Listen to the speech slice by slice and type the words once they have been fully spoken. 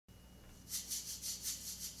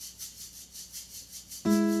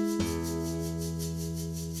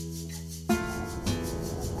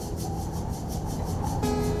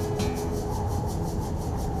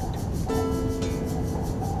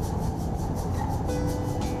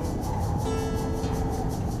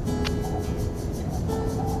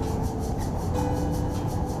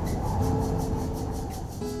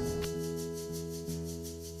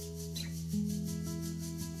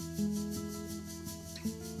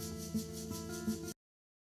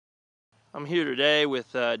I'm here today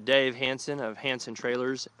with Dave Hanson of Hanson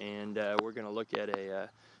Trailers, and we're going to look at a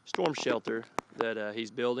storm shelter that he's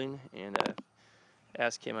building and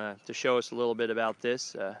ask him to show us a little bit about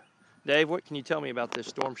this. Dave, what can you tell me about this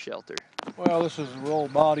storm shelter? Well, this is a roll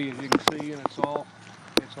body, as you can see, and it's all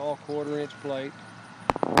 1/4-inch plate.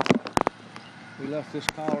 We left this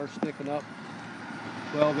collar sticking up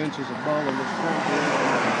 12 inches above in this front here,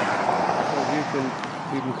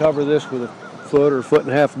 so you can cover this with a foot or a foot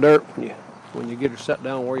and a half of dirt when you get it set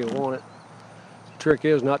down where you want it. The trick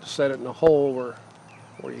is not to set it in a hole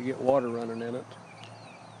where you get water running in it.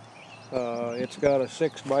 It's got a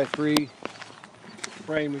 6x3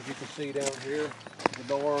 frame, as you can see down here. The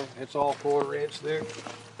door, it's all 1/4-inch there.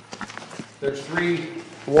 There's 3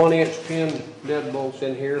 1-inch pin deadbolts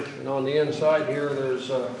in here, and on the inside here there's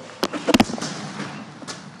a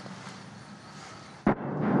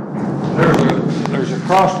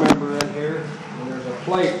cross member in here, and there's a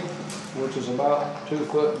plate which is about 2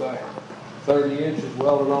 foot by 30 inches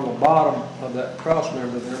welded on the bottom of that cross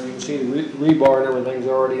member there. You can see the rebar and everything's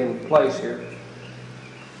already in place here.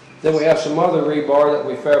 Then we have some other rebar that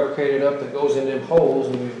we fabricated up that goes in them holes,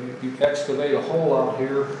 and you excavate a hole out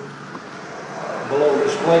here below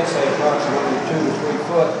this plate, say approximately 2 to 3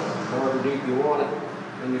 foot, however deep you want it,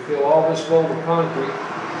 and you fill all this full with concrete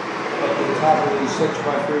up to the top of these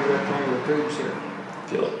 6x3 rectangular tubes here.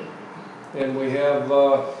 Feel it. And we have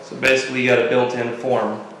so basically you got a built-in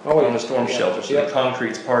form on the storm shelter, so the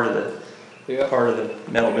concrete's part of the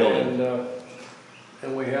metal building.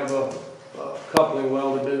 And we have a coupling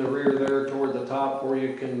welded in the rear there toward the top where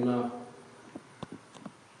you can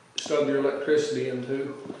stub your electricity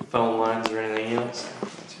into. Phone lines or anything else?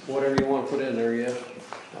 Whatever you want to put in there, yeah.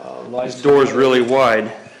 This door's really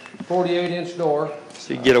wide. 48-inch door.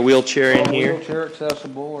 So you get a wheelchair in here. Wheelchair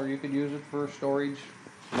accessible, or you could use it for storage,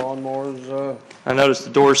 lawnmowers. I noticed the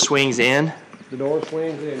door swings in. The door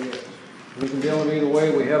swings in, yes. We can build them either way.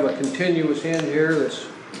 We have a continuous hinge here that's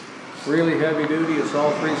really heavy duty. It's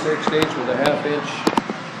all 3/6 inch with a 1/2-inch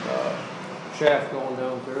shaft going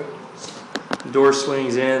down through it. The door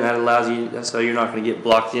swings in. That allows you, so you're not going to get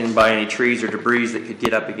blocked in by any trees or debris that could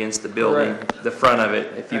get up against the building, Correct. The front of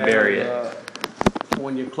it, if you bury it.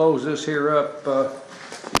 When you close this here up,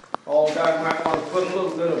 all guy might want to put a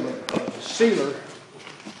little bit of a sealer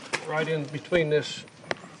right in between this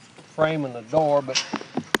frame and the door, but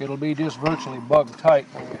it'll be just virtually bug tight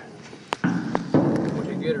when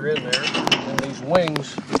you get her in there. And these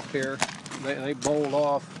wings here, they bolt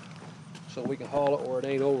off so we can haul it where it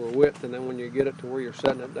ain't over width, and then when you get it to where you're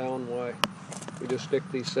setting it down, why, we just stick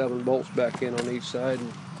these 7 bolts back in on each side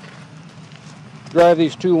and drive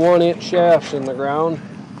these 2 1-inch shafts in the ground,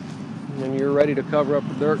 and then you're ready to cover up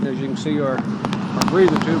the dirt. And as you can see, our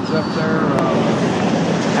breather tubes up there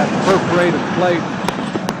have perforated plate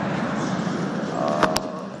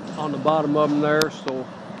on the bottom of them there, so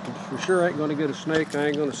for sure ain't going to get a snake. I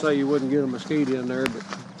ain't going to say you wouldn't get a mosquito in there, but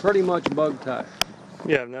pretty much bug tight.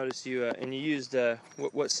 Yeah, I've noticed you, and you used,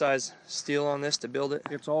 what size steel on this to build it?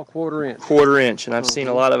 It's all 1/4-inch. 1/4-inch, and I've seen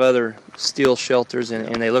a lot of other steel shelters,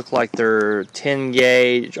 and they look like they're 10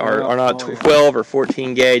 gauge, or not 12 or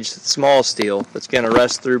 14 gauge small steel that's going to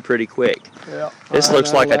rust through pretty quick. Yeah. This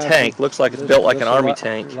looks like a tank. Looks like it's built like an army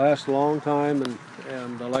tank. Lasts a long time,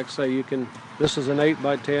 and like I say, you can. This is an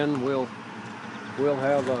 8x10. We'll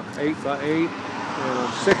have a 8x8 and a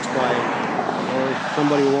 6x8. Or if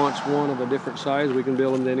somebody wants one of a different size, we can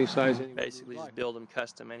build them to any size. Basically, just build them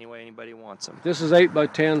custom any way anybody wants them. This is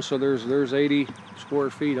 8x10, so there's 80 square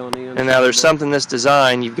feet on the inside. And now there's something that's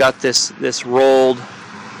designed. You've got this rolled,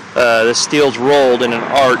 the steel's rolled in an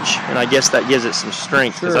arch, and I guess that gives it some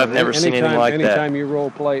strength, because I've never seen anything like that. Anytime you roll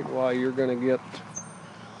plate, why it's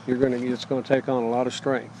going to take on a lot of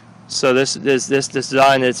strength. So this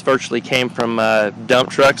design that's virtually came from dump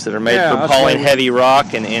trucks that are made for that's hauling heavy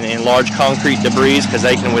rock and large concrete debris, because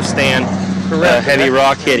they can withstand heavy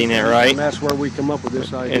rock hitting it, right? And that's where we come up with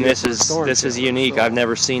this idea. And this is unique. I've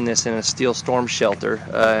never seen this in a steel storm shelter,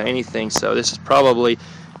 anything. So this is probably,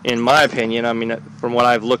 in my opinion, I mean, from what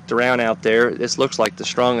I've looked around out there, this looks like the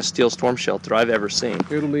strongest steel storm shelter I've ever seen.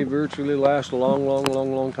 It'll be virtually last a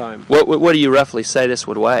long time. What do you roughly say this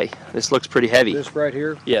would weigh? This looks pretty heavy. This right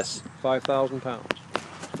here? Yes. 5,000 pounds,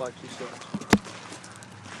 like she said.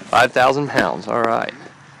 5,000 pounds, all right.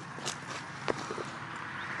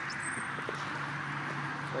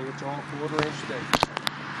 So it's all 1/4-inch stakes.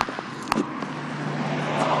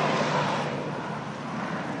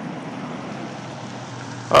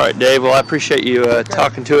 All right, Dave. Well, I appreciate you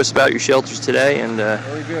talking to us about your shelters today, and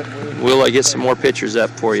very good. We'll get some more pictures up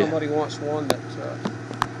for you. Somebody wants one that's a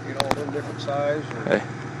little different size. Or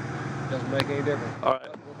doesn't make any difference. All right.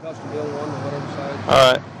 custom build one on whatever size.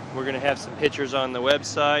 All right. We're going to have some pictures on the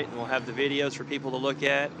website, and we'll have the videos for people to look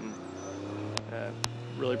at. And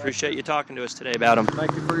really appreciate you talking to us today about them.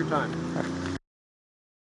 Thank you for your time.